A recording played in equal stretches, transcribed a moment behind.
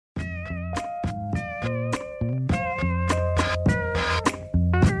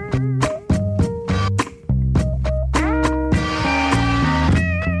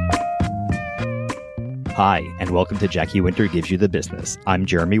Hi, and welcome to Jackie Winter Gives You the Business. I'm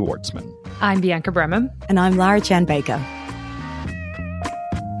Jeremy Wartzman. I'm Bianca Bremen. And I'm Lara Chan Baker.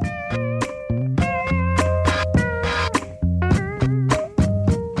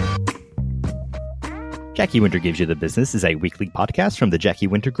 Jackie Winter Gives You the Business is a weekly podcast from the Jackie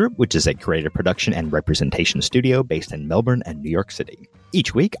Winter Group, which is a creative production and representation studio based in Melbourne and New York City.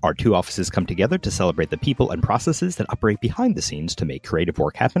 Each week, our two offices come together to celebrate the people and processes that operate behind the scenes to make creative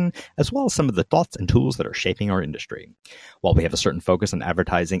work happen, as well as some of the thoughts and tools that are shaping our industry. While we have a certain focus on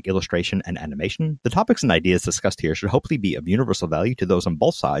advertising, illustration, and animation, the topics and ideas discussed here should hopefully be of universal value to those on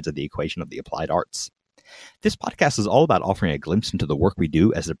both sides of the equation of the applied arts. This podcast is all about offering a glimpse into the work we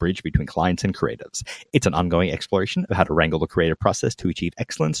do as a bridge between clients and creatives. It's an ongoing exploration of how to wrangle the creative process to achieve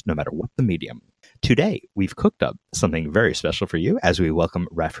excellence no matter what the medium. Today, we've cooked up something very special for you as we welcome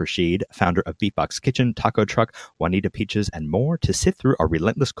Raf Rashid, founder of Beatbox Kitchen, Taco Truck, Juanita Peaches, and more, to sift through our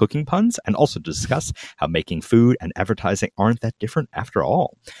relentless cooking puns and also discuss how making food and advertising aren't that different after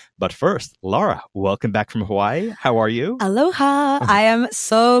all. But first, Lara, welcome back from Hawaii. How are you? Aloha. I am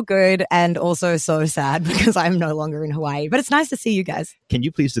so good and also so sad because I'm no longer in Hawaii, but it's nice to see you guys. Can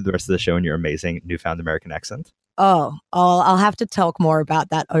you please do the rest of the show in your amazing newfound American accent? I'll have to talk more about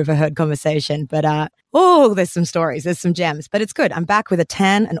that overheard conversation, but there's some stories, there's some gems, but it's good. I'm back with a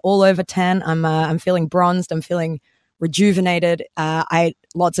tan, an all over tan. I'm feeling bronzed. I'm feeling rejuvenated. I ate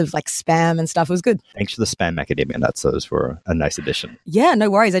lots of Spam and stuff. It was good. Thanks for the Spam macadamia nuts. Those were a nice addition. Yeah, no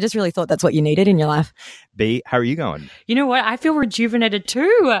worries. I just really thought that's what you needed in your life. B, how are you going? You know what? I feel rejuvenated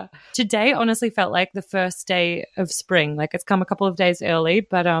too. Today honestly felt like the first day of spring. It's come a couple of days early,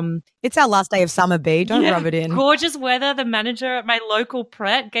 but it's our last day of summer, B. Don't rub it in. Gorgeous weather. The manager at my local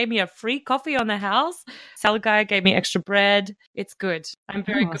Pret gave me a free coffee on the house. Salad guy gave me extra bread. It's good. I'm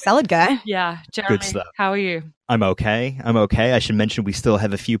very good. Salad guy. Yeah. Jeremy, good stuff. How are you? I'm okay. I should mention we still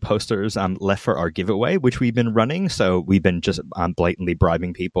have a few posters left for our giveaway, which we've been running. So we've been just blatantly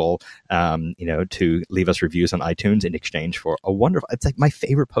bribing people, to leave us reviews on iTunes in exchange for a wonderful. It's my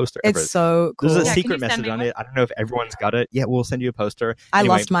favorite poster ever. It's so cool. There's a secret message on it. I don't know if everyone's got it. Yeah, we'll send you a poster. I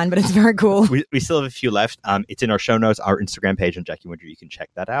lost mine, but it's very cool. We still have a few left. It's in our show notes, our Instagram page on Jackie Winter. You can check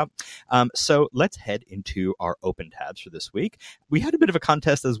that out. So let's head into our open tabs for this week. We had a bit of a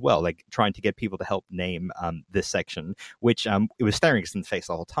contest as well, trying to get people to help name this section, which it was staring us in the face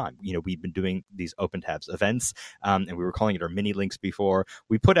the whole time. We've been doing these open tabs events, and we were calling it our mini links before.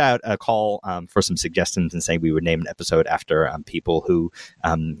 We put out a call for some suggestions and saying we would name an episode after people who,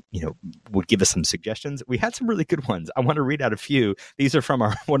 would give us some suggestions. We had some really good ones. I want to read out a few. These are from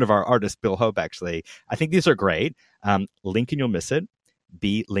one of our artists, Bill Hope, actually. I think these are great. Link and You'll Miss It.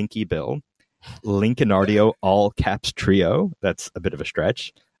 B, Linky Bill. Linkinardio all caps trio. That's a bit of a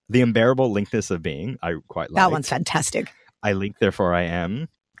stretch. The Unbearable Linkness of Being. I quite like. That one's fantastic. I Link, Therefore I Am.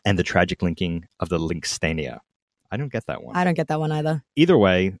 And the Tragic Linking of the Linkstania. I don't get that one. I don't get that one either. Either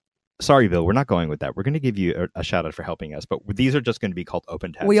way, sorry, Bill, we're not going with that. We're going to give you a shout out for helping us, but these are just going to be called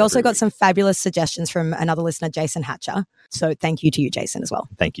open tabs. We also got some fabulous suggestions from another listener, Jason Hatcher. So thank you to you, Jason, as well.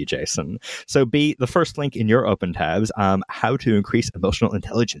 Thank you, Jason. So B, the first link in your open tabs, how to increase emotional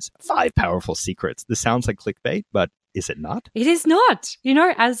intelligence. 5 powerful secrets. This sounds like clickbait, but is it not? It is not.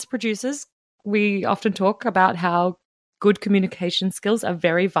 As producers, we often talk about how good communication skills are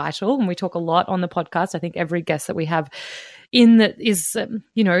very vital, and we talk a lot on the podcast. I think every guest that we have in that is,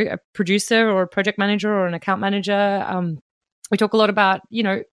 a producer or a project manager or an account manager. We talk a lot about,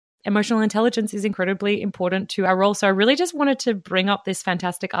 emotional intelligence is incredibly important to our role. So I really just wanted to bring up this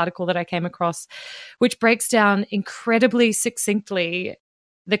fantastic article that I came across, which breaks down incredibly succinctly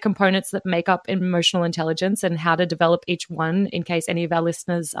the components that make up emotional intelligence and how to develop each one in case any of our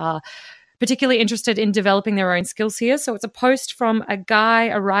listeners are particularly interested in developing their own skills here. So it's a post from a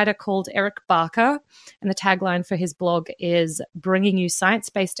writer called Eric Barker, and the tagline for his blog is bringing you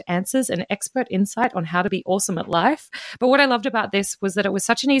science-based answers and expert insight on how to be awesome at life. But what I loved about this was that it was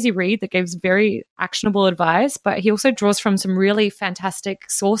such an easy read that gives very actionable advice, but he also draws from some really fantastic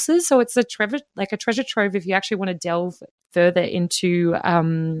sources. So it's a treasure trove if you actually want to delve further into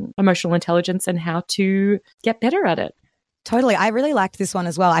emotional intelligence and how to get better at it. Totally. I really liked this one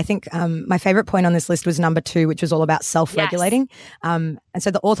as well. I think my favorite point on this list was number 2, which was all about self-regulating. Yes. And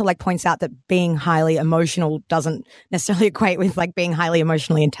so the author points out that being highly emotional doesn't necessarily equate with being highly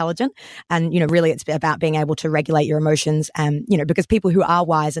emotionally intelligent. And, really it's about being able to regulate your emotions and, because people who are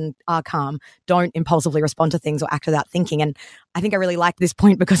wise and are calm don't impulsively respond to things or act without thinking. And I think I really like this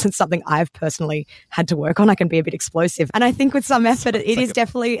point because it's something I've personally had to work on. I can be a bit explosive. And I think with some effort, it is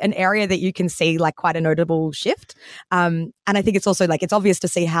definitely an area that you can see like quite a notable shift. And I think it's also like, it's obvious to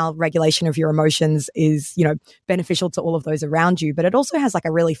see how regulation of your emotions is, you know, beneficial to all of those around you, but it also has like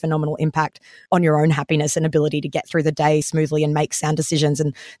a really phenomenal impact on your own happiness and ability to get through the day smoothly and make sound decisions.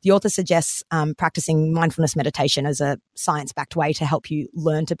 And the author suggests practicing mindfulness meditation as a science-backed way to help you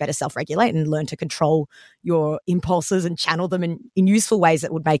learn to better self-regulate and learn to control your impulses and channel them in useful ways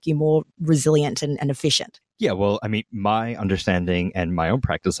that would make you more resilient and efficient. Yeah, well, I mean, my understanding and my own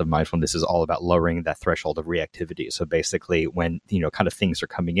practice of mindfulness is all about lowering that threshold of reactivity. So basically when, you know, kind of things are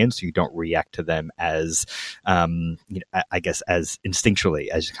coming in, so you don't react to them as, you know, I guess as instinctually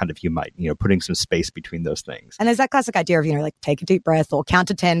as kind of you might, you know, putting some space between those things. And there's that classic idea of, you know, like take a deep breath or count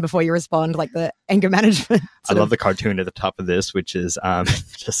to 10 before you respond, like the anger management. I love the cartoon at the top of this, which is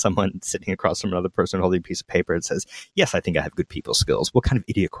just someone sitting across from another person holding a piece of paper. It says, yes, I think I have good people skills. What kind of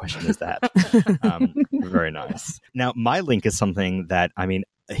idiot question is that? Very nice. Now, my link is something that, I mean,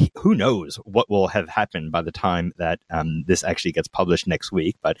 who knows what will have happened by the time that this actually gets published next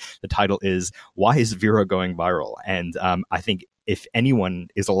week. But the title is, Why is Vero Going Viral? And I think if anyone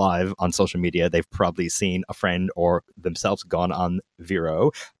is alive on social media, they've probably seen a friend or themselves gone on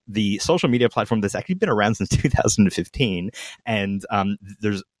Vero, the social media platform that's actually been around since 2015. And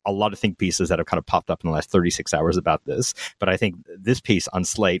there's a lot of think pieces that have kind of popped up in the last 36 hours about this. But I think this piece on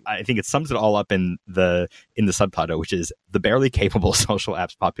Slate, I think it sums it all up in the subtitle, which is the barely capable social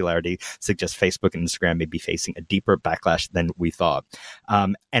app's popularity suggests Facebook and Instagram may be facing a deeper backlash than we thought.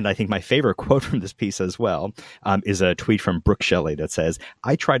 And I think my favorite quote from this piece as well is a tweet from Brooke Shelley that says,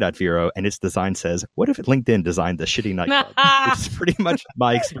 I tried out Vero and its design says, what if LinkedIn designed the shitty nightclub? Which is pretty much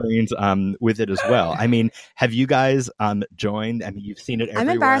my experience with it as well. I mean, have you guys joined? I mean, you've seen it everywhere. I'm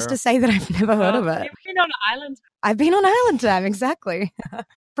embarrassed to say that I've never heard of it. You've been on island. I've been on island time, exactly.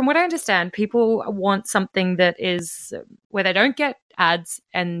 From what I understand, people want something that is where they don't get ads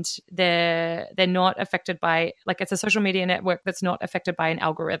and they're not affected by, like, it's a social media network that's not affected by an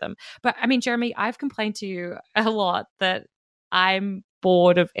algorithm. But I mean, Jeremy, I've complained to you a lot that I'm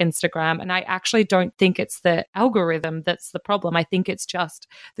bored of Instagram, and I actually don't think it's the algorithm that's the problem. I think it's just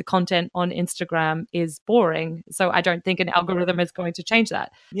the content on Instagram is boring, so I don't think an algorithm is going to change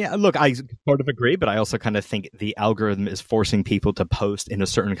that. Yeah, look, I sort of agree, but I also kind of think the algorithm is forcing people to post in a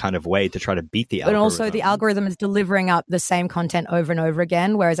certain kind of way to try to beat the algorithm. But also the algorithm is delivering up the same content over and over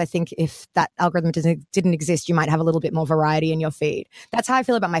again, whereas I think if that algorithm didn't exist, you might have a little bit more variety in your feed. That's how I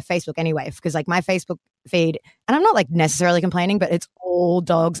feel about my Facebook anyway, because like my Facebook feed, and I'm not like necessarily complaining, but it's all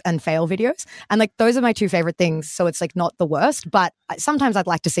dogs and fail videos, and like those are my two favorite things, so it's like not the worst, but sometimes I'd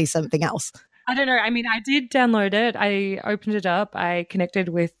like to see something else. I don't know. I mean, I did download it. I opened it up. I connected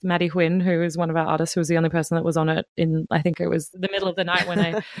with Maddie Huynh, who is one of our artists, who was the only person that was on it in, I think it was the middle of the night when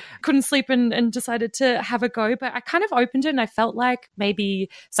I couldn't sleep and decided to have a go. But I kind of opened it and I felt like maybe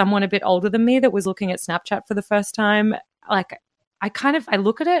someone a bit older than me that was looking at Snapchat for the first time, like I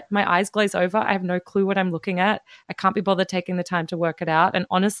look at it, my eyes glaze over. I have no clue what I'm looking at. I can't be bothered taking the time to work it out. And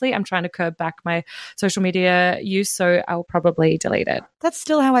honestly, I'm trying to curb back my social media use, so I'll probably delete it. That's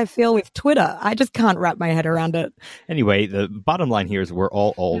still how I feel with Twitter. I just can't wrap my head around it. Anyway, the bottom line here is we're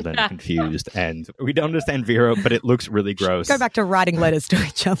all old and confused, and we don't understand Vero, but it looks really gross. Go back to writing letters to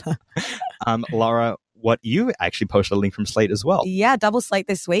each other. Laura, what you actually posted a link from Slate as well. Yeah, double Slate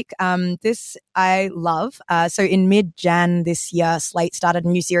this week. This I love. So in mid-Jan this year, Slate started a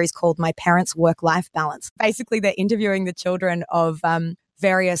new series called My Parents' Work-Life Balance. Basically, they're interviewing the children of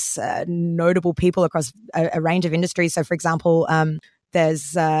various notable people across a range of industries. So, for example,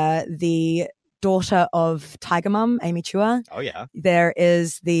 there's the daughter of Tiger Mum, Amy Chua. Oh, yeah. There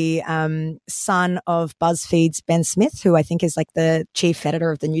is the son of BuzzFeed's Ben Smith, who I think is like the chief editor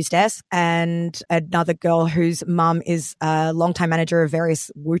of the news desk, and another girl whose mum is a longtime manager of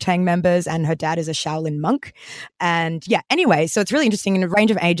various Wu-Tang members, and her dad is a Shaolin monk. And yeah, anyway, so it's really interesting in a range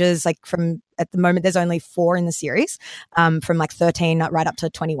of ages, like from, at the moment, there's only 4 in the series, from like 13 right up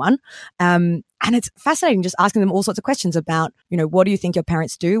to 21. And it's fascinating just asking them all sorts of questions about, you know, what do you think your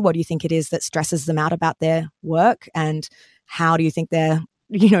parents do? What do you think it is that stresses them out about their work? And how do you think their,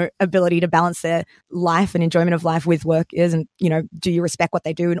 you know, ability to balance their life and enjoyment of life with work is? And, you know, do you respect what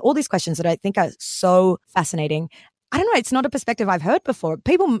they do? And all these questions that I think are so fascinating. I don't know, it's not a perspective I've heard before.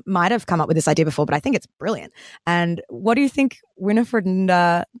 People might have come up with this idea before, but I think it's brilliant. And what do you think Winifred and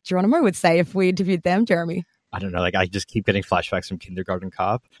Geronimo would say if we interviewed them, Jeremy? I don't know, like I just keep getting flashbacks from Kindergarten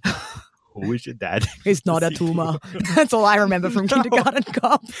Cop. Who is your dad? It's not a tumor. That's all I remember from Kindergarten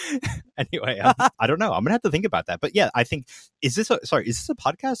Cop. Anyway, I don't know. I'm gonna have to think about that. But yeah, I think is this a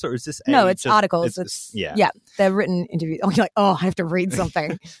podcast or is this no? It's articles. Yeah, they're written interviews. Oh, you're like, I have to read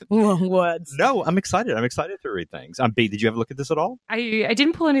something. Words. No, I'm excited. I'm excited to read things. B, did you ever look at this at all? I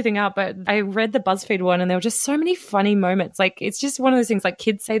didn't pull anything out, but I read the BuzzFeed one, and there were just so many funny moments. Like it's just one of those things. Like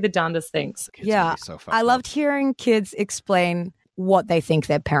kids say the darndest things. Kids so I loved hearing kids explain what they think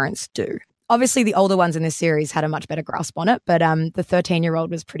their parents do. Obviously, the older ones in this series had a much better grasp on it, but the 13-year-old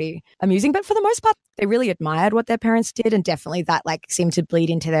was pretty amusing. But for the most part, they really admired what their parents did, and definitely that like seemed to bleed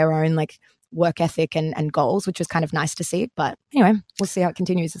into their own like work ethic and goals, which was kind of nice to see. But anyway, we'll see how it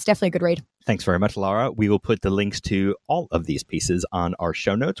continues. It's definitely a good read. Thanks very much, Laura. We will put the links to all of these pieces on our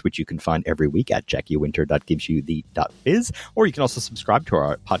show notes, which you can find every week at jackiewinter.givesyouthe.biz, or you can also subscribe to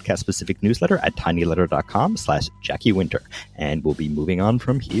our podcast-specific newsletter at tinyletter.com/jackiewinter. And we'll be moving on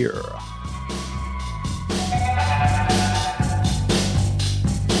from here.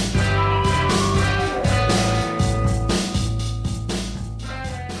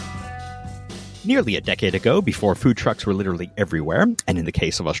 Nearly a decade ago, before food trucks were literally everywhere, and in the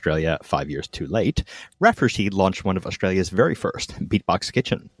case of Australia, 5 years too late, Raf Rashid launched one of Australia's very first, Beatbox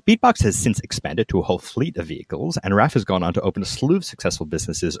Kitchen. Beatbox has since expanded to a whole fleet of vehicles, and Raf has gone on to open a slew of successful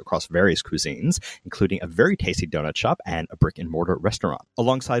businesses across various cuisines, including a very tasty donut shop and a brick-and-mortar restaurant.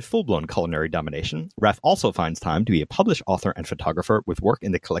 Alongside full-blown culinary domination, Raf also finds time to be a published author and photographer with work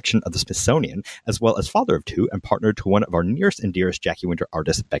in the collection of the Smithsonian, as well as father of two and partner to one of our nearest and dearest Jackie Winter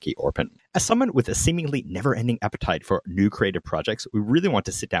artists, Becky Orpin. As someone with a seemingly never-ending appetite for new creative projects, we really want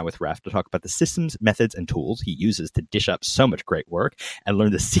to sit down with Raf to talk about the systems, methods, and tools he uses to dish up so much great work and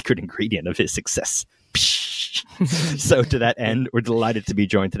learn the secret ingredient of his success. So to that end, we're delighted to be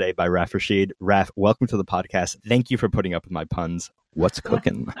joined today by Raf Rashid. Raf, welcome to the podcast. Thank you for putting up with my puns. What's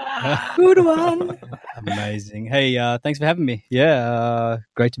cooking? Good one. Amazing. Hey, thanks for having me. Yeah,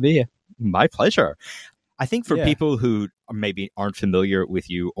 great to be here. My pleasure. I think for people who maybe aren't familiar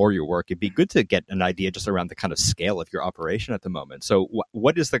with you or your work, it'd be good to get an idea just around the kind of scale of your operation at the moment. So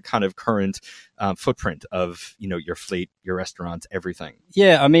what is the kind of current footprint of, your fleet, your restaurants, everything?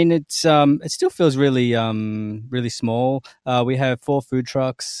 Yeah, I mean, it still feels really, really small. We have 4 food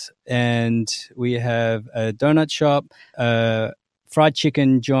trucks and we have a donut shop, a fried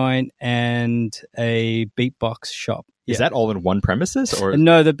chicken joint, and a beatbox shop. Is that all in one premises, or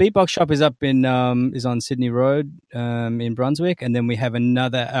no? The beatbox shop is up in is on Sydney Road in Brunswick, and then we have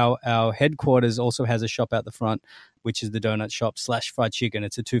another. Our headquarters also has a shop out the front, which is the donut shop / fried chicken.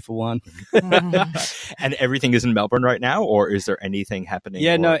 It's a 2-for-1. And everything is in Melbourne right now, or is there anything happening?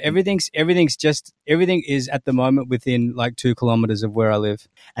 Yeah, no, everything is at the moment within like 2 kilometers of where I live.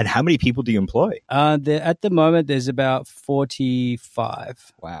 And how many people do you employ? At the moment, there's about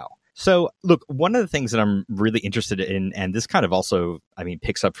 45. Wow. So, look, one of the things that I'm really interested in, and this kind of also,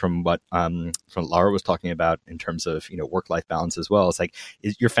 picks up from what from Laura was talking about in terms of, work-life balance as well. It's like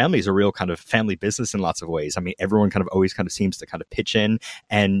your family is a real kind of family business in lots of ways. Everyone kind of always kind of seems to kind of pitch in,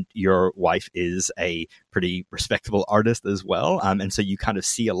 and your wife is a pretty respectable artist as well. And so you kind of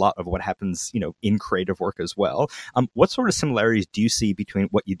see a lot of what happens, in creative work as well. What sort of similarities do you see between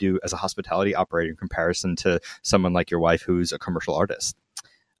what you do as a hospitality operator in comparison to someone like your wife who's a commercial artist?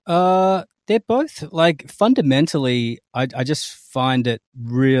 They're both like fundamentally, I just find it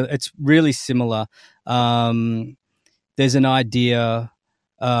it's really similar. There's an idea,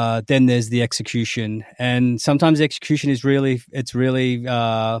 then there's the execution, and sometimes the execution is really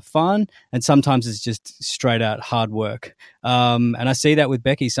fun, and sometimes it's just straight out hard work. And I see that with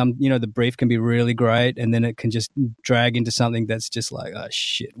Becky. The brief can be really great, and then it can just drag into something that's just like, oh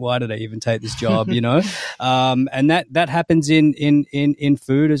shit, why did I even take this job? And that happens in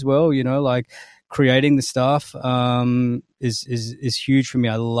food as well. Like creating the stuff is huge for me.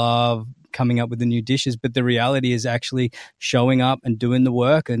 I love coming up with the new dishes, but the reality is actually showing up and doing the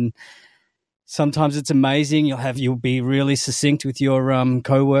work. And sometimes it's amazing. You'll be really succinct with your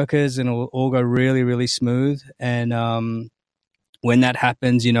co-workers, and it'll all go really, really smooth. And when that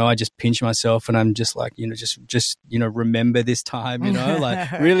happens, I just pinch myself, and I'm just like, just remember this time,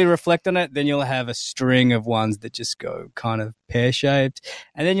 like really reflect on it. Then you'll have a string of ones that just go kind of pear-shaped,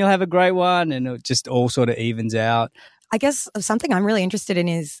 and then you'll have a great one, and it just all sort of evens out. I guess something I'm really interested in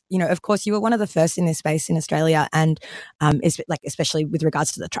is, of course, you were one of the first in this space in Australia, and especially with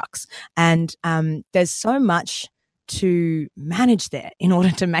regards to the trucks. And there's so much to manage there in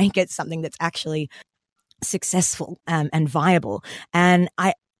order to make it something that's actually successful and viable. And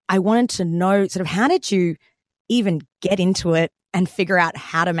I wanted to know sort of how did you even get into it and figure out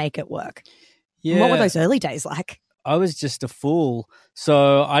how to make it work? Yeah. What were those early days like? I was just a fool.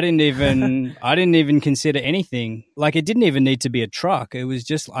 So I didn't even consider anything. Like, it didn't even need to be a truck. It was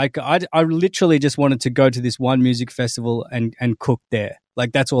just like, I literally just wanted to go to this one music festival and cook there.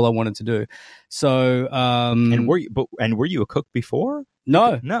 Like, that's all I wanted to do. So, and were you a cook before?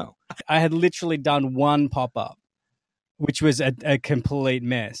 No. I had literally done one pop-up, which was a complete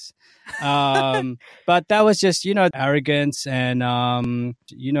mess. But that was just, arrogance and,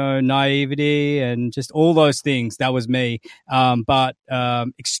 naivety and just all those things. That was me. But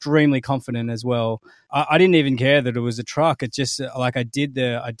extremely confident as well. I didn't even care that it was a truck. It just like I did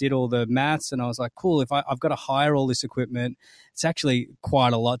all the maths, and I was like, cool, if I've got to hire all this equipment, it's actually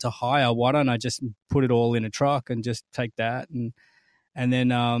quite a lot to hire. Why don't I just put it all in a truck and just take that? And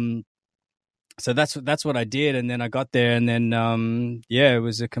then, so that's what I did. And then I got there, and then, it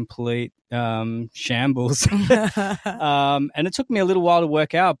was a complete, shambles. And it took me a little while to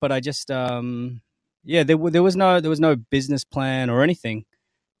work out, but I just, there was no business plan or anything.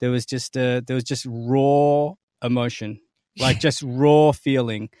 There was just raw emotion, like just raw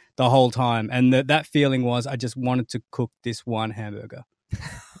feeling the whole time. And that feeling was, I just wanted to cook this one hamburger.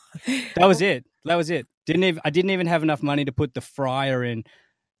 That was it. I didn't even have enough money to put the fryer in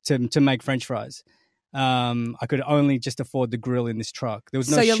to make French fries. I could only just afford the grill in this truck. There was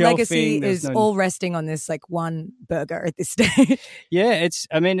no shelving. So your legacy is all resting on this like one burger at this stage. Yeah,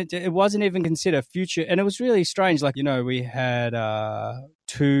 it wasn't even considered future. And it was really strange. Like, we had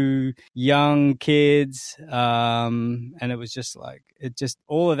 2 young kids, and it was just like,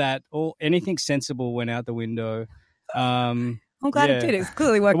 all of that, anything sensible went out the window. I'm glad it did. It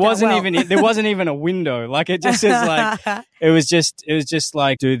clearly worked out well. There wasn't even a window. Like, it just is like, it was just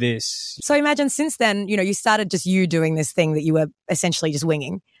like, do this. So imagine since then, you started just you doing this thing that you were essentially just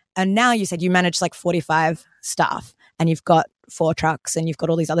winging. And now you said you manage like 45 staff, and you've got 4 trucks, and you've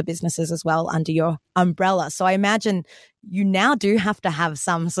got all these other businesses as well under your umbrella. So I imagine you now do have to have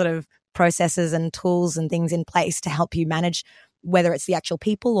some sort of processes and tools and things in place to help you manage, whether it's the actual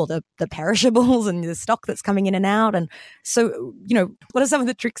people or the perishables and the stock that's coming in and out. And so, what are some of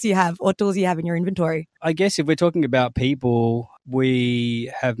the tricks you have or tools you have in your inventory? I guess if we're talking about people,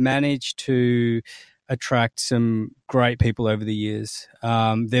 we have managed to attract some great people over the years.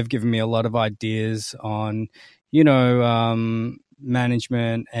 They've given me a lot of ideas on,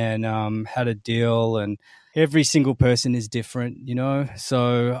 management and how to deal, and every single person is different,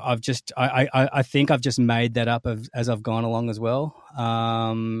 so I think I've just made that up as I've gone along as well.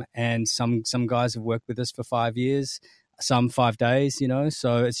 And some guys have worked with us for 5 years, some 5 days,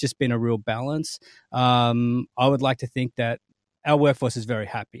 so it's just been a real balance. I would like to think that our workforce is very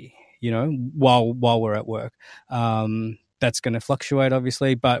happy, while we're at work. That's going to fluctuate,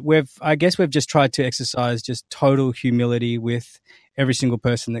 obviously, but I guess we've just tried to exercise just total humility with every single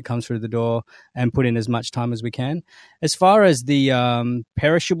person that comes through the door and put in as much time as we can. As far as the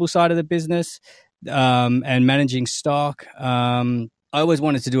perishable side of the business and managing stock, I always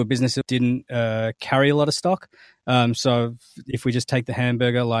wanted to do a business that didn't carry a lot of stock. So if we just take the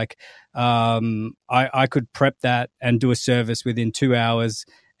hamburger, like I could prep that and do a service within 2 hours,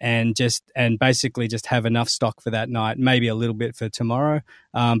 and basically just have enough stock for that night, maybe a little bit for tomorrow.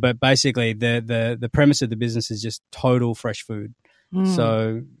 But basically the premise of the business is just total fresh food.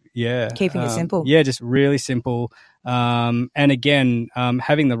 So yeah. Keeping it simple. Yeah, just really simple. And again,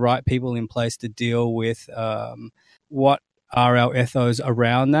 having the right people in place to deal with what are our ethos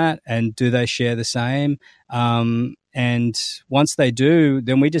around that, and do they share the same? And once they do,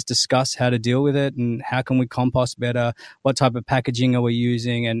 then we just discuss how to deal with it, and how can we compost better? What type of packaging are we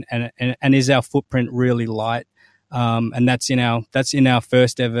using? And is our footprint really light? And that's in our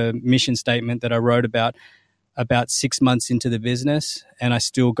first ever mission statement that I wrote about 6 months into the business. And I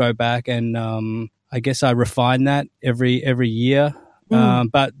still go back and I guess I refine that every year.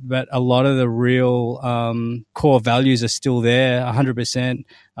 But a lot of the real core values are still there, 100%.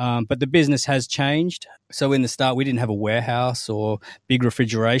 But the business has changed. So in the start, we didn't have a warehouse or big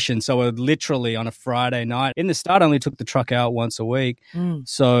refrigeration. So I would literally on a Friday night, in the start, I only took the truck out once a week.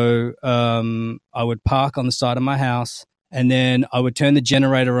 So I would park on the side of my house, and then I would turn the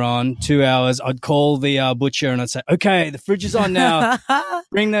generator on, 2 hours. I'd call the butcher and I'd say, okay, the fridge is on now.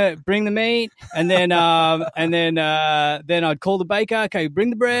 Bring the meat. And then I'd call the baker. Okay, bring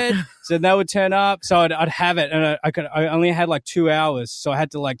the bread. So they would turn up. So I'd have it. And I only had like 2 hours. So I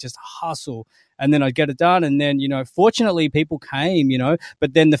had to like just hustle. And then I'd get it done. And then, fortunately people came,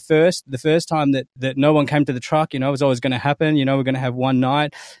 but then the first time that no one came to the truck, it was always going to happen. We're going to have one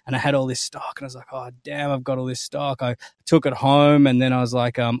night, and I had all this stock, and I was like, oh damn, I've got all this stock. I took it home, and then I was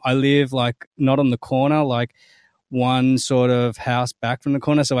like, I live like not on the corner, like one sort of house back from the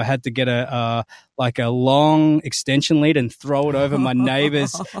corner. So I had to get a like a long extension lead and throw it over my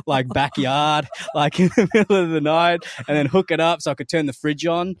neighbor's like backyard, like in the middle of the night, and then hook it up so I could turn the fridge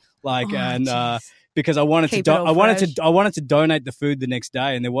on, because I wanted I wanted to donate the food the next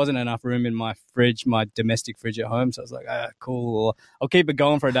day, and there wasn't enough room in my fridge, my domestic fridge at home. So I was like, cool, I'll keep it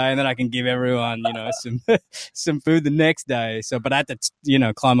going for a day, and then I can give everyone, some food the next day. So, but I had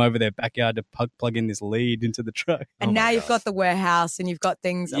to, climb over their backyard to plug in this lead into the truck. And now you've got the warehouse, and you've got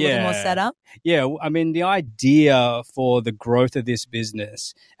things a little more set up. Yeah, I mean, the idea for the growth of this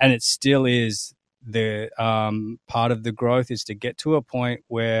business, and it still is the part of the growth, is to get to a point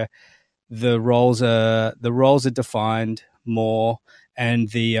where the roles are defined more, and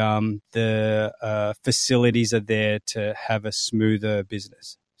the facilities are there to have a smoother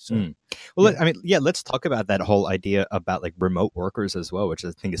business. So, well, I mean, let's talk about that whole idea about like remote workers as well, which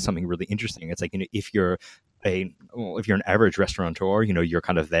I think is something really interesting. It's like, if you're an average restaurateur, you're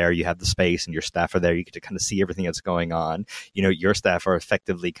kind of there, you have the space and your staff are there, you get to kind of see everything that's going on. Your staff are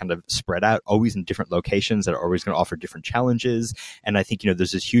effectively kind of spread out, always in different locations that are always going to offer different challenges. And I think,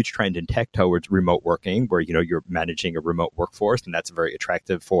 there's this huge trend in tech towards remote working where, you're managing a remote workforce, and that's very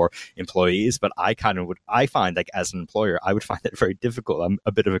attractive for employees. But I find like as an employer, I would find that very difficult. I'm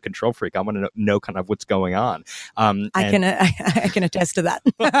a bit of a control freak. I want to know kind of what's going on. I can attest to that.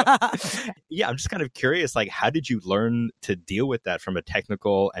 Yeah, I'm just kind of curious, like, how did you learn to deal with that from a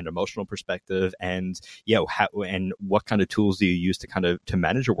technical and emotional perspective? And, and what kind of tools do you use to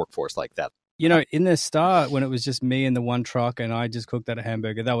manage a workforce like that? In the start, when it was just me and the one truck and I just cooked out a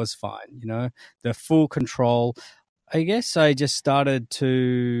hamburger, that was fine. The full control. I guess I just started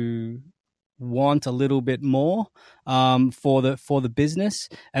to want a little bit more for the business,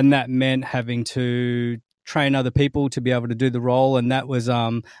 and that meant having to train other people to be able to do the role. And that was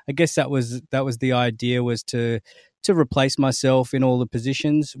I guess that was the idea, was to replace myself in all the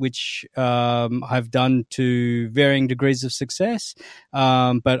positions, which I've done to varying degrees of success,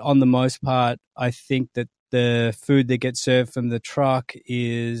 but on the most part I think that the food that gets served from the truck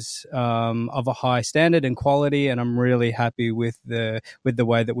is of a high standard and quality, and I'm really happy with the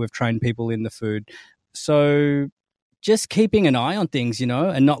way that we've trained people in the food. So just keeping an eye on things,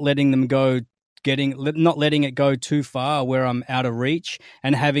 and not letting them go, not letting it go too far where I'm out of reach,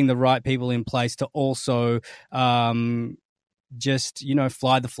 and having the right people in place to also just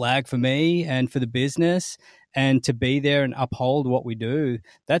fly the flag for me and for the business, and to be there and uphold what we do.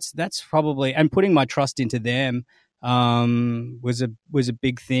 That's probably, and putting my trust into them was a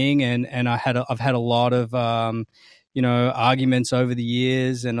big thing, and I've had a lot of arguments over the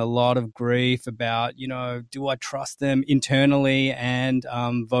years, and a lot of grief about, do I trust them internally, and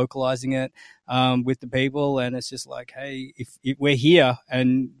vocalizing it with the people. And it's just like, hey, if we're here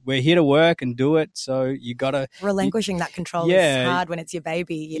and we're here to work and do it, so you got to relinquishing that control is hard when it's your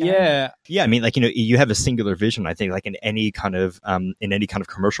baby. Yeah. I mean, like, you have a singular vision. I think, like in any kind of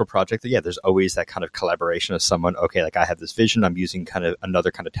commercial project, there's always that kind of collaboration of someone. Okay, like I have this vision, I'm using kind of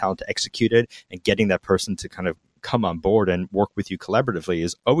another kind of talent to execute it, and getting that person to kind of come on board and work with you collaboratively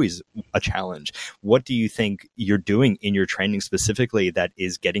is always a challenge. What do you think you're doing in your training specifically that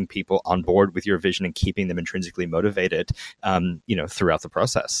is getting people on board with your vision and keeping them intrinsically motivated, throughout the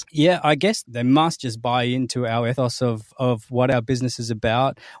process? Yeah, I guess they must just buy into our ethos of what our business is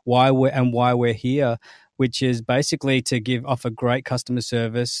about, why we're here, which is basically to offer great customer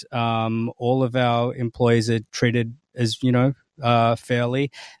service. All of our employees are treated as, fairly,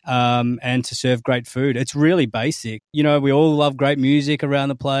 and to serve great food. It's really basic. We all love great music around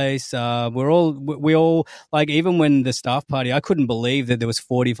the place. We all like, even when the staff party, I couldn't believe that there was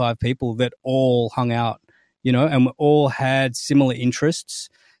 45 people that all hung out, and we all had similar interests.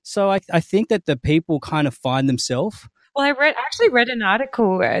 So I think that the people kind of find themselves. Well, I actually read an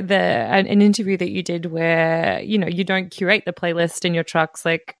article, an interview that you did where, you don't curate the playlist in your trucks.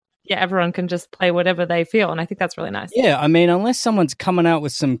 Like, everyone can just play whatever they feel. And I think that's really nice. Yeah, I mean, unless someone's coming out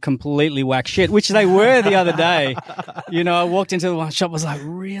with some completely whack shit, which they were the other day. I walked into the shop, was like,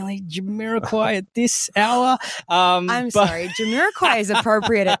 really? Jamiroquai at this hour? Sorry, Jamiroquai is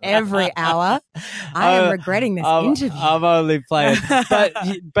appropriate at every hour. I am regretting this interview. I've only played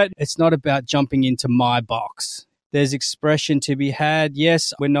it. But it's not about jumping into my box. There's expression to be had.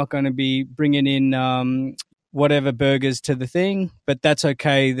 Yes, we're not going to be bringing in whatever burgers to the thing, but that's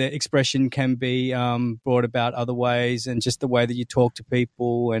okay. The expression can be brought about other ways, and just the way that you talk to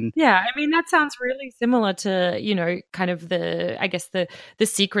people. And yeah, I mean, that sounds really similar to, you know, kind of the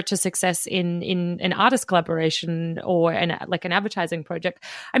secret to success in an artist collaboration or like an advertising project.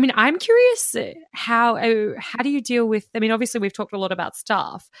 I mean, I'm curious how do you deal with, I mean, obviously we've talked a lot about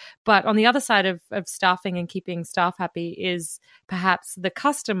staff, but on the other side of staffing and keeping staff happy is perhaps the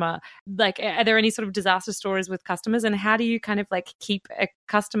customer. Like, are there any sort of disaster stories with customers, and how do you kind of like keep a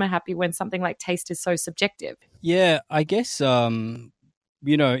customer happy when something like taste is so subjective? Yeah, I guess,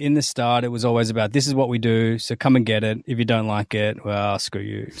 you know, in the start, it was always about, this is what we do, so come and get it. If you don't like it, well, screw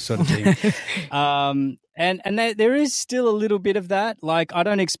you, sort of thing. And there is still a little bit of that. Like, I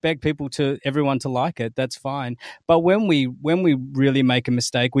don't expect everyone to like it. That's fine. But when we really make a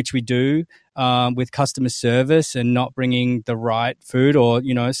mistake, which we do, with customer service and not bringing the right food, or,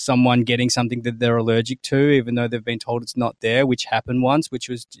 you know, someone getting something that they're allergic to, even though they've been told it's not there, which happened once, which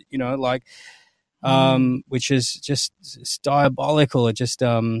was, you know, like, which is just diabolical. It just,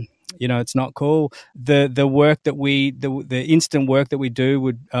 you know, it's not cool. The work that the instant work that we do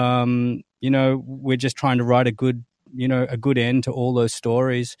would, you know, we're just trying to write a good end to all those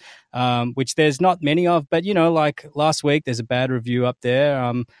stories, which there's not many of. But, you know, like last week, there's a bad review up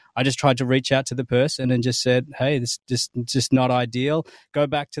there. I just tried to reach out to the person and just said, hey, this is just not ideal. Go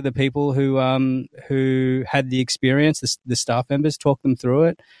back to the people who had the experience, the staff members, talk them through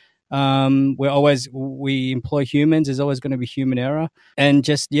it. We employ humans. There's always going to be human error, and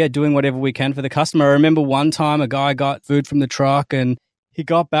just, doing whatever we can for the customer. I remember one time a guy got food from the truck and he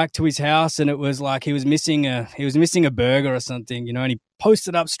got back to his house and it was like he was missing a burger or something, you know, and he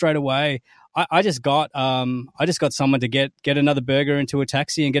posted up straight away. I just got someone to get another burger into a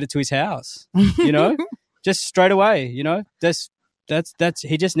taxi and get it to his house, you know, just straight away, you know, that's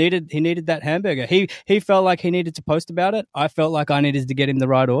he needed that hamburger. He felt like he needed to post about it. I felt like I needed to get him the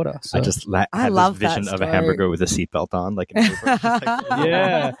right order. So. I love this vision of a hamburger with a seatbelt on, like an Uber.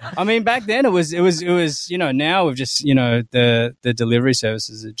 Yeah. I mean, back then it was, you know, now we've just, you know, the delivery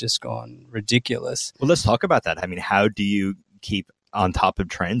services have just gone ridiculous. Well, let's talk about that. I mean, how do you keep on top of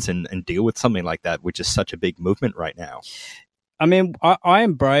trends and deal with something like that, which is such a big movement right now? I mean, I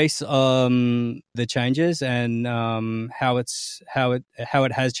embrace the changes and how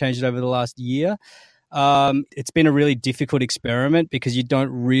it has changed over the last year. It's been a really difficult experiment because you don't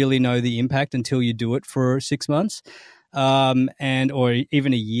really know the impact until you do it for 6 months, or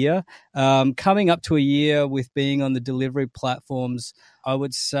even a year. Coming up to a year with being on the delivery platforms, I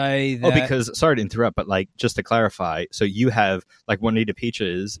would say that... because, sorry to interrupt, but like, just to clarify, so you have like Juanita Pizza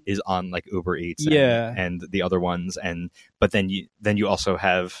is on like Uber Eats and the other ones, but then you also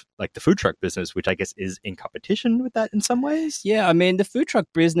have like the food truck business, which I guess is in competition with that in some ways. Yeah, I mean, the food truck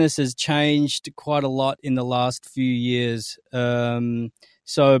business has changed quite a lot in the last few years.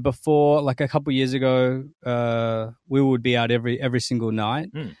 So before, like a couple of years ago, we would be out every single night.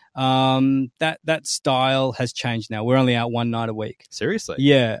 That style has changed now. We're only out one night a week. Seriously?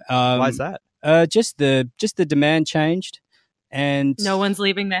 Yeah. Why is that? Just the demand changed, and no one's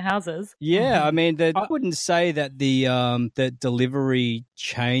leaving their houses. Yeah, I mean, I wouldn't say that the delivery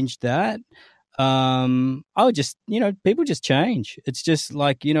changed that. I would just, you know, people just change. It's just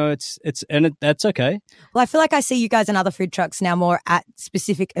like, you know, that's okay. Well, I feel like I see you guys and other food trucks now more at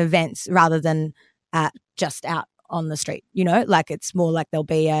specific events rather than at just out on the street, you know, like it's more like there'll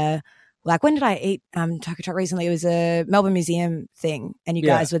be like when did I eat taco truck recently? It was a Melbourne Museum thing and you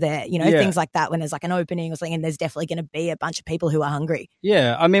guys were there, you know, things like that when there's like an opening or something and there's definitely going to be a bunch of people who are hungry.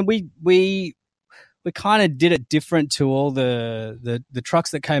 Yeah. I mean, we kind of did it different to all the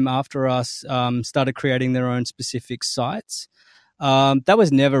trucks that came after us, started creating their own specific sites. That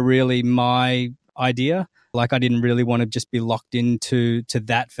was never really my idea. Like, I didn't really want to just be locked into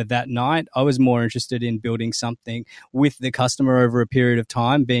that for that night. I was more interested in building something with the customer over a period of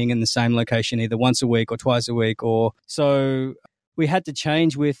time, being in the same location either once a week or twice a week. Or so we had to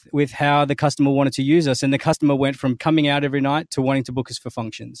change with how the customer wanted to use us. And the customer went from coming out every night to wanting to book us for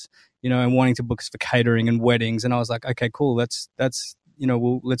functions, you know, and wanting to book us for catering and weddings. And I was like, okay, cool. That's, you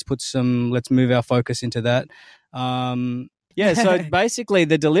know, let's move our focus into that. Yeah, so basically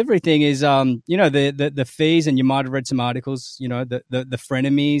the delivery thing is, you know, the fees, and you might have read some articles, you know, the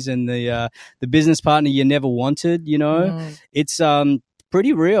frenemies and the business partner you never wanted, you know, it's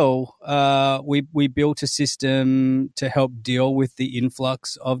pretty real. We built a system to help deal with the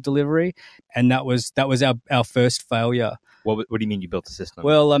influx of delivery, and that was our first failure. What do you mean you built a system?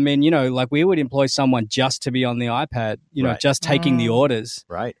 Well, I mean, you know, like we would employ someone just to be on the iPad, you know, just taking the orders.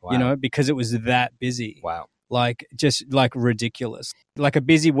 Right. Wow. You know, because it was that busy. Wow. like just like ridiculous, like a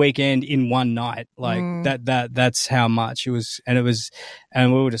busy weekend in one night, like that's how much it was. And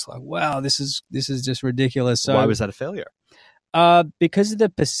we were just like, wow, this is just ridiculous. So why was that a failure? Because of the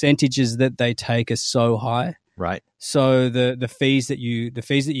percentages that they take are so high. Right. So the fees that you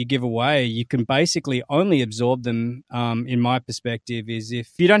give away, you can basically only absorb them. In my perspective, is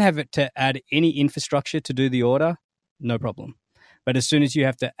if you don't have it to add any infrastructure to do the order, no problem. But as soon as you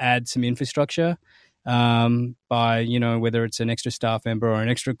have to add some infrastructure, by whether it's an extra staff member or an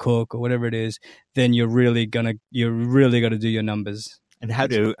extra cook or whatever it is, then you're really got to do your numbers. And how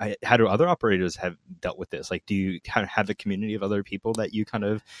do other operators have dealt with this? Like, do you have a community of other people that you kind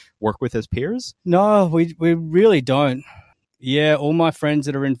of work with as peers? No, we really don't. Yeah, all my friends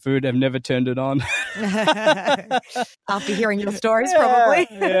that are in food have never turned it on. After hearing your stories, probably.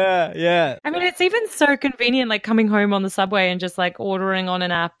 Yeah. I mean, it's even so convenient, like coming home on the subway and just like ordering on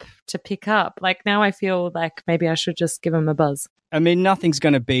an app to pick up. Like now I feel like maybe I should just give them a buzz. I mean, nothing's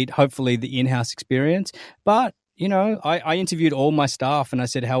going to beat, hopefully, the in-house experience. But, I interviewed all my staff and I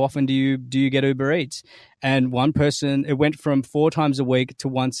said, how often do you get Uber Eats? And one person, it went from 4 times a week to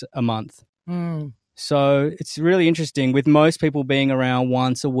once a month. So it's really interesting with most people being around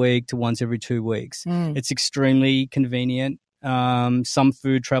once a week to once every 2 weeks. It's extremely convenient. Some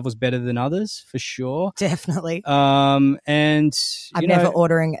food travels better than others, for sure. Definitely. And I'm never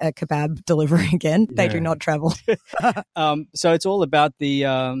ordering a kebab delivery again. They do not travel. So it's all about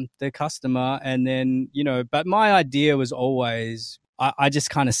the customer, and then But my idea was always I just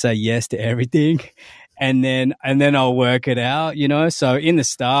kind of say yes to everything. And then I'll work it out, So in the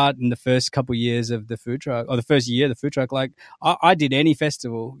start, in the first couple of years of the food truck, or the first year of the food truck, like I did any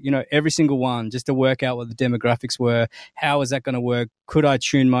festival, every single one, just to work out what the demographics were. How was that going to work? Could I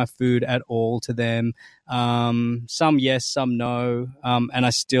tune my food at all to them? Some yes, some no. And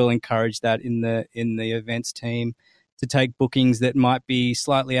I still encourage that in the events team to take bookings that might be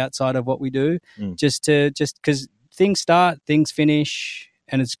slightly outside of what we do, just because things start, things finish.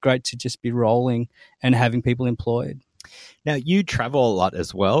 And it's great to just be rolling and having people employed. Now, you travel a lot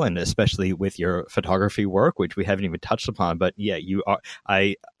as well, and especially with your photography work, which we haven't even touched upon. But yeah, you are.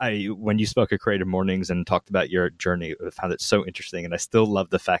 I when you spoke at Creative Mornings and talked about your journey, I found it so interesting, and I still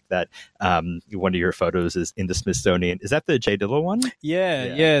love the fact that one of your photos is in the Smithsonian. Is that the Jay Dilla one?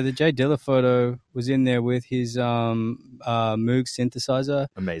 Yeah. The Jay Dilla photo was in there with his Moog synthesizer.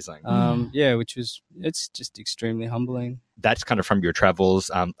 Amazing. It's just extremely humbling. That's kind of from your travels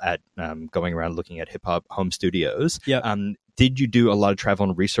at going around looking at hip hop home studios. Yeah. Did you do a lot of travel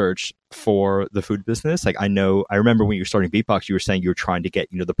and research for the food business? Like I remember when you were starting Beatbox, you were saying you were trying to get,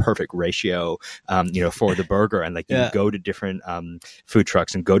 the perfect ratio, for the burger, and you would go to different food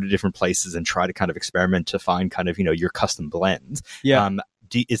trucks and go to different places and try to kind of experiment to find kind of, your custom blends. Yeah.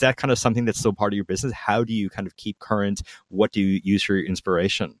 Is that kind of something that's still part of your business? How do you kind of keep current? What do you use for your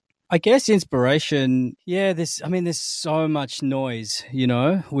inspiration? I guess inspiration, there's so much noise,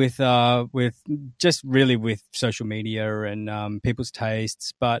 with just really with social media and people's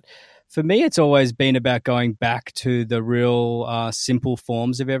tastes. But for me, it's always been about going back to the real simple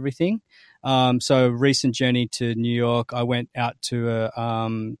forms of everything. So recent journey to New York, I went out to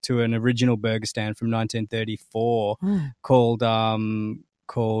an original burger stand from 1934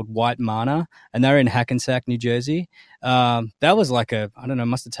 called White Mana, and they're in Hackensack, New Jersey. That was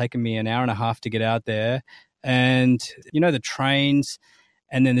must have taken me an hour and a half to get out there. And, the trains,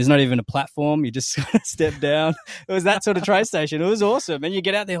 and then there's not even a platform. You just step down. It was that sort of train station. It was awesome. And you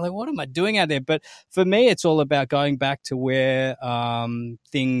get out there like, what am I doing out there? But for me, it's all about going back to where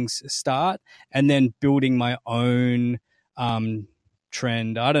things start and then building my own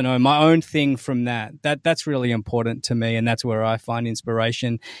trend. I don't know, my own thing from that's really important to me, and that's where I find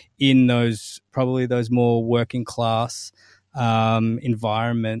inspiration in those more working class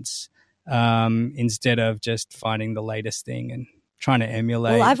environments, instead of just finding the latest thing and trying to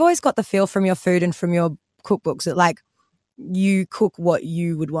emulate. Well, I've always got the feel from your food and from your cookbooks that you cook what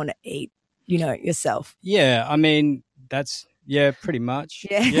you would want to eat, yourself. Yeah, I mean that's pretty much.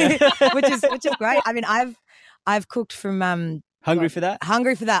 Yeah. which is great. I mean, I've cooked from Hungry for that?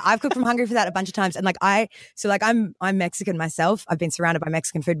 Hungry for that. I've cooked from Hungry for that a bunch of times. And I'm Mexican myself. I've been surrounded by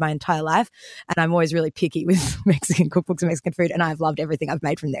Mexican food my entire life. And I'm always really picky with Mexican cookbooks and Mexican food. And I've loved everything I've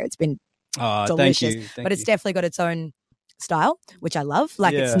made from there. It's been delicious. Thank but it's definitely got its own style, which I love.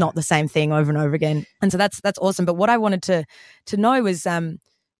 It's not the same thing over and over again. And so that's awesome. But what I wanted to know was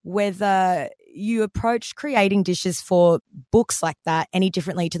whether you approached creating dishes for books like that any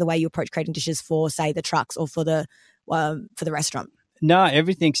differently to the way you approach creating dishes for, say, the trucks or for the restaurant. No,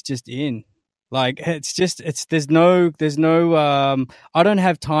 everything's just in. Like there's no I don't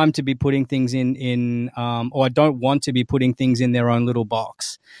have time to be putting things in or I don't want to be putting things in their own little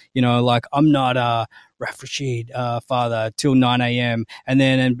box. You know, like I'm not Raf Rashid, father till 9 a.m. and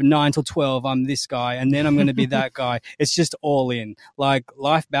then 9 till 12 I'm this guy and then I'm going to be that guy. It's just all in. Like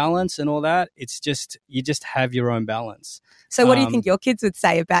life balance and all that. It's just you just have your own balance. So what do you think your kids would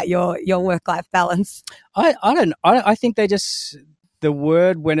say about your work-life balance? I think they just the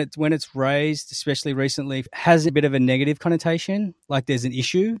word when it's raised, especially recently, has a bit of a negative connotation, like there's an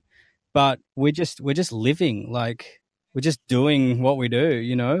issue, but we're just living, like we're just doing what we do,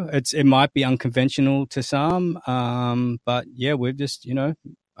 you know. It might be unconventional to some, but yeah, we've just, you know,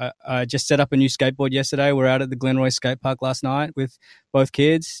 I just set up a new skateboard yesterday. We're out at the Glenroy skate park last night with both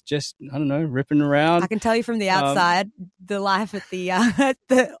kids, just, I don't know, ripping around. I can tell you from the outside, the life at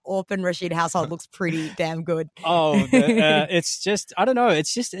the Orphan Rashid household looks pretty damn good. It's just, I don't know,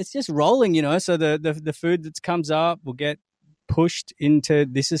 it's just rolling, you know. So the food that comes up will get pushed into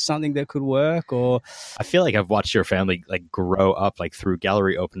this is something that could work. Or I feel like I've watched your family like grow up like through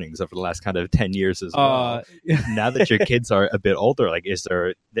gallery openings over the last kind of 10 years as well. Now that your kids are a bit older, like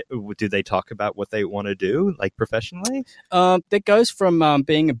do they talk about what they want to do like professionally? That goes from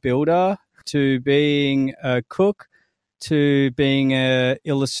being a builder to being a cook to being a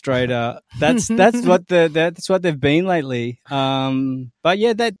illustrator. That's what they've been lately. But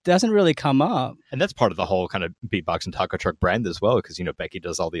yeah, that doesn't really come up. And that's part of the whole kind of Beatbox and Taco Truck brand as well, because, you know, Becky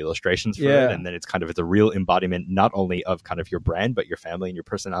does all the illustrations for it. And then it's kind of the real embodiment, not only of kind of your brand, but your family and your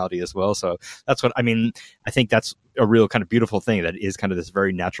personality as well. So that's what, I mean, I think that's a real kind of beautiful thing that is kind of this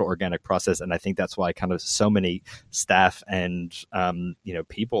very natural, organic process. And I think that's why kind of so many staff and, you know,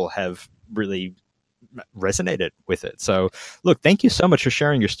 people have really resonated with it. So look, thank you so much for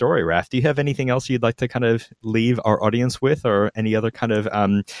sharing your story, Raf. Do you have anything else you'd like to kind of leave our audience with, or any other kind of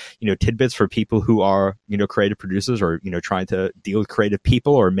you know, tidbits for people who are, you know, creative producers or, you know, trying to deal with creative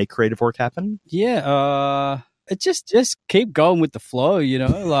people or make creative work happen? It just keep going with the flow, you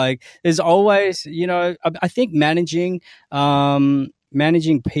know. Like there's always, you know, I think managing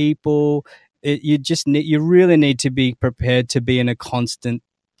people, you really need to be prepared to be in a constant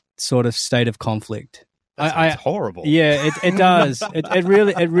sort of state of conflict. That sounds horrible. Yeah, it does. It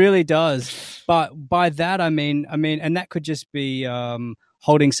really does. But by that I mean, and that could just be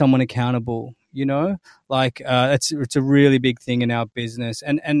holding someone accountable. You know, like it's a really big thing in our business.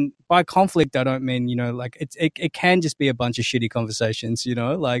 And by conflict, I don't mean, you know, like it can just be a bunch of shitty conversations, you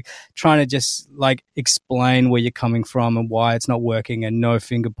know, like trying to just like explain where you're coming from and why it's not working, and no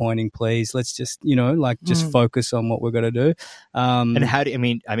finger pointing, please. Let's just, you know, like just focus on what we're going to do. And how do I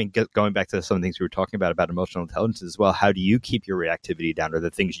mean, going back to some of the things we were talking about emotional intelligence as well, how do you keep your reactivity down, or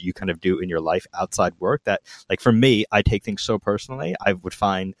the things you kind of do in your life outside work that, like for me, I take things so personally, I would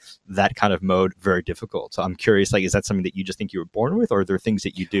find that kind of mode very difficult. So I'm curious, like, is that something that you just think you were born with, or are there things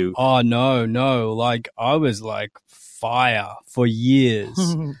that you do? Oh, no. Like I was like fire for years.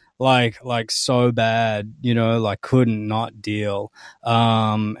 like so bad, you know, like couldn't not deal,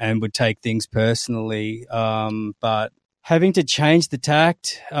 and would take things personally. But having to change the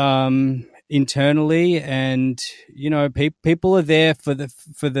tact, internally, and, you know, people are there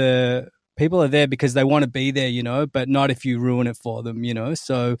people are there because they want to be there, you know, but not if you ruin it for them, you know.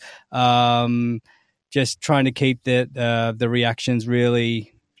 So just trying to keep the reactions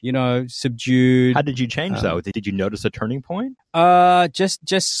really, you know, subdued. How did you change though? Did you notice a turning point?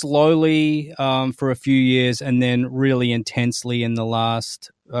 Just slowly for a few years, and then really intensely in the last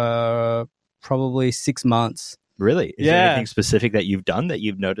probably 6 months. Really? Is there anything specific that you've done that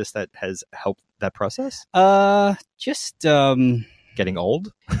you've noticed that has helped that process? Just getting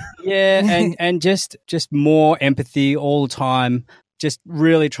old. And just more empathy all the time. Just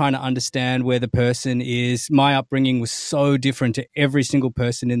really trying to understand where the person is. My upbringing was so different to every single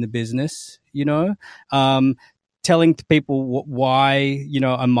person in the business, you know. Telling to people why, you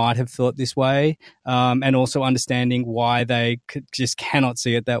know, I might have thought this way, and also understanding why they just cannot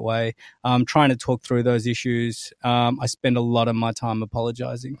see it that way. Trying to talk through those issues. I spend a lot of my time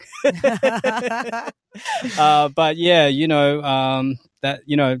apologizing. But yeah, you know, that,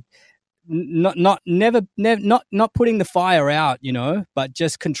 you know, not putting the fire out, you know, but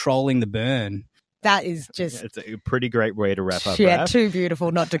just controlling the burn. That is just... It's a pretty great way to wrap up. Yeah, too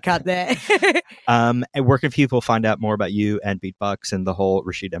beautiful not to cut there. And where can people find out more about you and Beatbox and the whole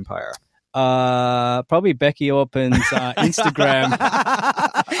Rashid empire? Probably Becky Orpin's Instagram.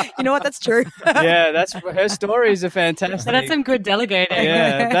 You know what? That's true. Yeah, her stories are fantastic. So that's some good delegating.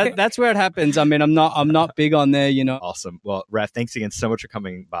 Yeah, that's where it happens. I mean, I'm not big on there, you know. Awesome. Well, Raph, thanks again so much for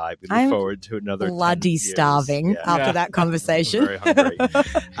coming by. We look forward to another bloody 10 years. starving after that conversation. Very hungry.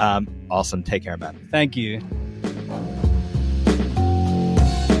 Awesome. Take care, man. Thank you.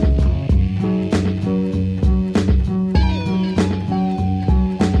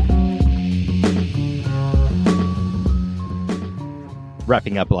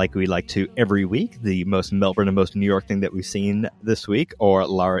 Wrapping up like we like to every week, the most Melbourne and most New York thing that we've seen this week, or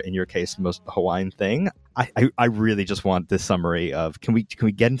Lara, in your case, most Hawaiian thing. I really just want this summary of, can we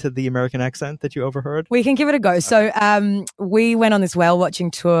get into the American accent that you overheard? We can give it a go. So we went on this whale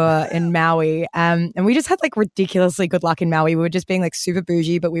watching tour in Maui, and we just had like ridiculously good luck in Maui. We were just being like super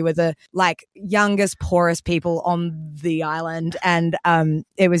bougie, but we were the like youngest, poorest people on the island, and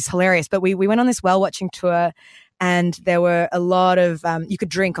it was hilarious. But we went on this whale watching tour, and there were a lot of you could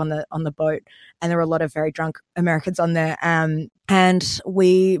drink on the boat, and there were a lot of very drunk Americans on there. And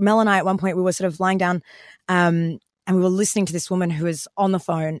Mel and I at one point, we were sort of lying down, and we were listening to this woman who was on the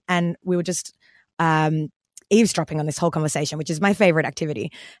phone, and we were just eavesdropping on this whole conversation, which is my favorite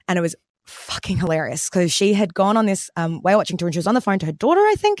activity. And it was fucking hilarious because she had gone on this whale watching tour, and she was on the phone to her daughter,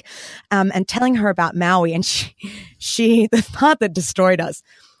 I think, and telling her about Maui. And she the part that destroyed us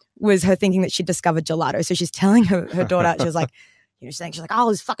was her thinking that she'd discovered gelato. So she's telling her daughter, she was like, she's like, oh,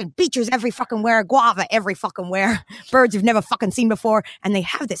 there's fucking beaches every fucking where, guava every fucking where, birds you've never fucking seen before. And they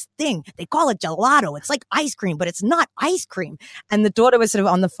have this thing, they call it gelato. It's like ice cream, but it's not ice cream. And the daughter was sort of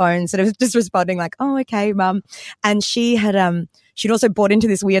on the phone, sort of just responding like, oh, okay, mum. And she had, she'd also bought into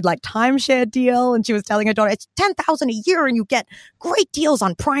this weird like timeshare deal. And she was telling her daughter, it's $10,000 a year and you get great deals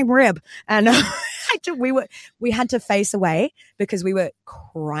on prime rib. And we had to face away because we were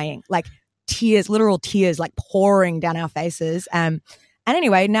crying, like tears, literal tears, like pouring down our faces. And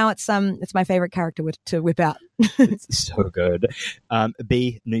anyway, now it's my favorite character to whip out. It's so good.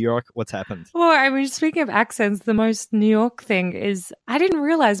 B, New York, what's happened? Well, I mean, speaking of accents, the most New York thing is, I didn't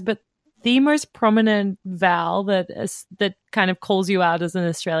realize, but the most prominent vowel that kind of calls you out as an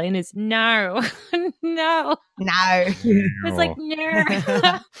Australian is no. No. It's like, no.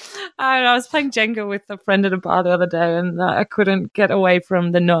 I was playing Jenga with a friend at a bar the other day, and I couldn't get away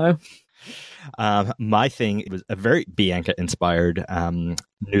from the no. My thing was a very Bianca-inspired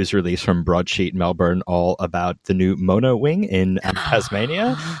news release from Broadsheet Melbourne, all about the new Mono Wing in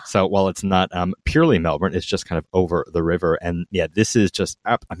Tasmania. So while it's not purely Melbourne, it's just kind of over the river. And yeah, this is just,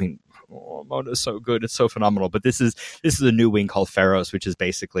 I mean, Mono is so good. It's so phenomenal. But this is a new wing called Pharos, which is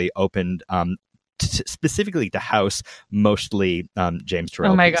basically opened specifically to house mostly James Turrell.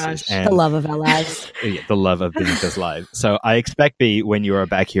 Oh my pieces. gosh. And the love of our lives. Yeah, the love of Bianca's lives. So I expect, B, when you are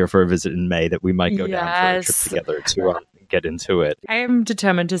back here for a visit in May, that we might go down for a trip together to get into it. I am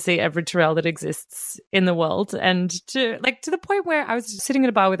determined to see every Turrell that exists in the world, and to the point where I was sitting at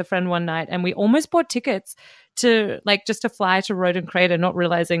a bar with a friend one night, and we almost bought tickets to just to fly to Roden Crater, not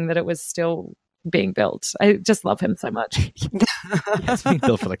realizing that it was still being built. I just love him so much. It's been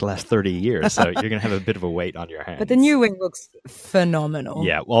built for the last 30 years, so you're going to have a bit of a weight on your hands. But the new wing looks phenomenal.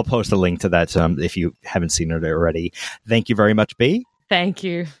 Yeah, well, I'll post a link to that if you haven't seen it already. Thank you very much, B. Thank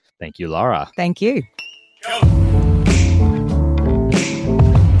you. Thank you, Lara. Thank you.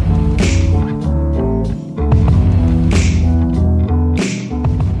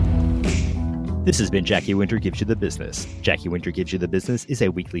 This has been Jackie Winter Gives You the Business. Jackie Winter Gives You the Business is a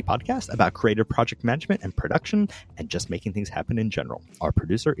weekly podcast about creative project management and production and just making things happen in general. Our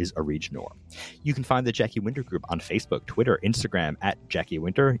producer is Arij Noor. You can find the Jackie Winter Group on Facebook, Twitter, Instagram at Jackie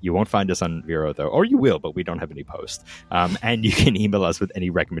Winter. You won't find us on Vero, though, or you will, but we don't have any posts. And you can email us with any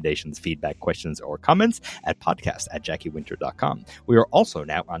recommendations, feedback, questions, or comments at podcast@jackiewinter.com. We are also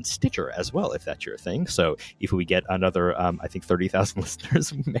now on Stitcher as well, if that's your thing. So if we get another, I think, 30,000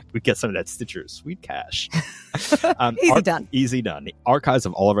 listeners, we get some of that Stitcher sweet cash. Easy done. The archives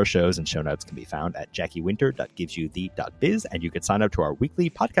of all of our shows and show notes can be found at jackiewinter.givesyouthe.biz, and you can sign up to our weekly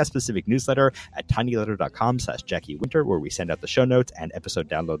podcast-specific newsletter at tinyletter.com/JackieWinter, where we send out the show notes and episode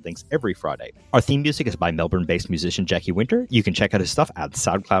download links every Friday. Our theme music is by Melbourne-based musician Jackie Winter. You can check out his stuff at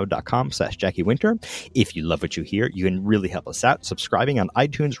soundcloud.com/JackieWinter. If you love what you hear, you can really help us out subscribing on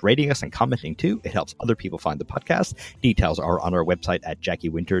iTunes, rating us, and commenting too. It helps other people find the podcast. Details are on our website at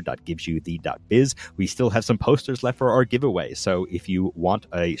jackiewinter.givesyouthe.biz. We still have some posters left for our giveaway, so if you want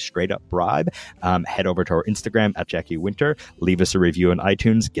a straight up bribe, head over to our Instagram at Jackie Winter, leave us a review on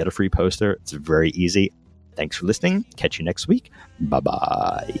iTunes, get a free poster. It's very easy. Thanks for listening. Catch you next week.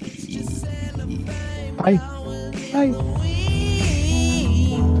 Bye-bye. Bye.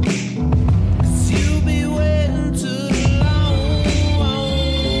 Bye.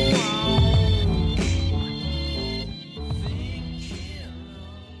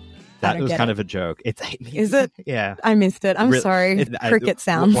 That was kind of a joke. Is it? Yeah. I missed it. I'm sorry. Cricket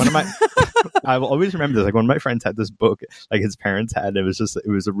sounds. One of my, I will always remember this. Like one of my friends had this book, like his parents had. It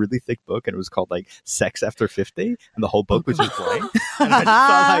was a really thick book, and it was called like Sex After 50, and the whole book was just blank. And I just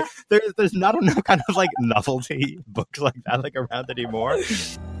thought like, there's not enough kind of like novelty books like that like around anymore.